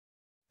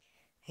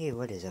Hey,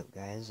 what is up,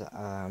 guys?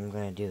 I'm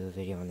gonna do a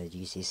video on the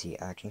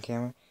GCC action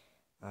camera.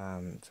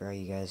 For all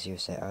you guys who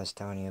said I was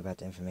telling you about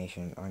the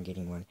information on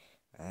getting one,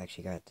 I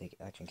actually got the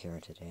action camera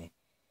today.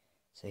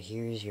 So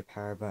here's your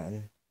power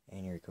button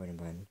and your recording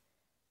button.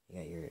 You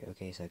got your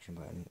OK section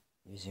button.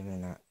 You zoom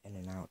in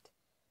and out,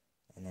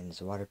 and then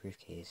it's a waterproof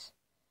case,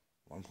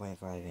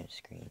 1.5-inch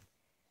screen.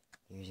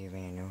 Here's your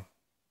manual.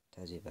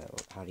 Tells you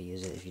about how to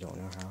use it if you don't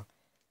know how.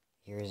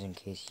 Here's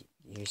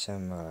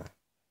some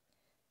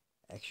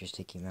extra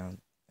sticky mount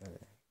or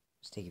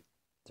sticky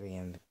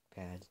 3M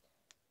pads,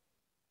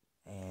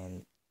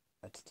 and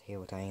a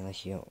table tie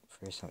unless you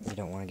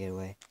don't want to get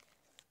away.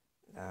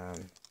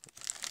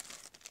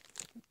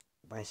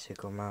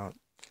 Bicycle mount,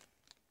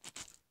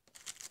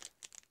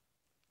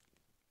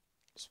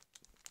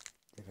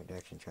 different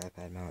direction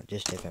tripod mount,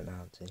 just different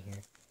mounts in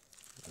here.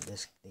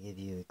 They give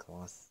you a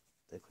cloth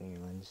to clean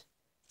your lens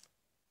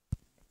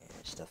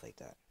and stuff like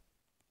that.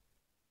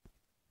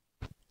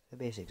 The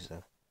basic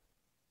stuff.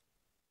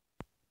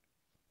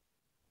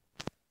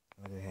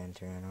 I'll go ahead and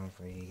turn it on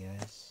for you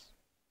guys.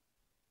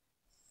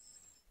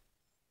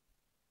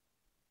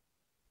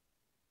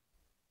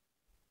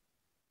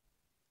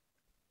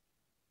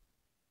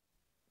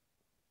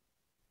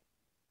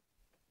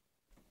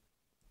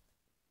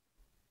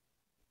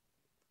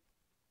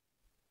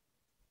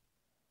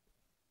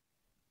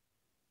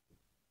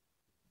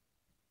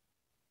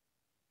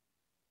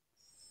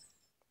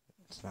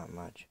 It's not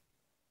much,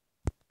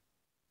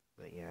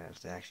 but yeah, it's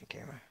the action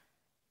camera.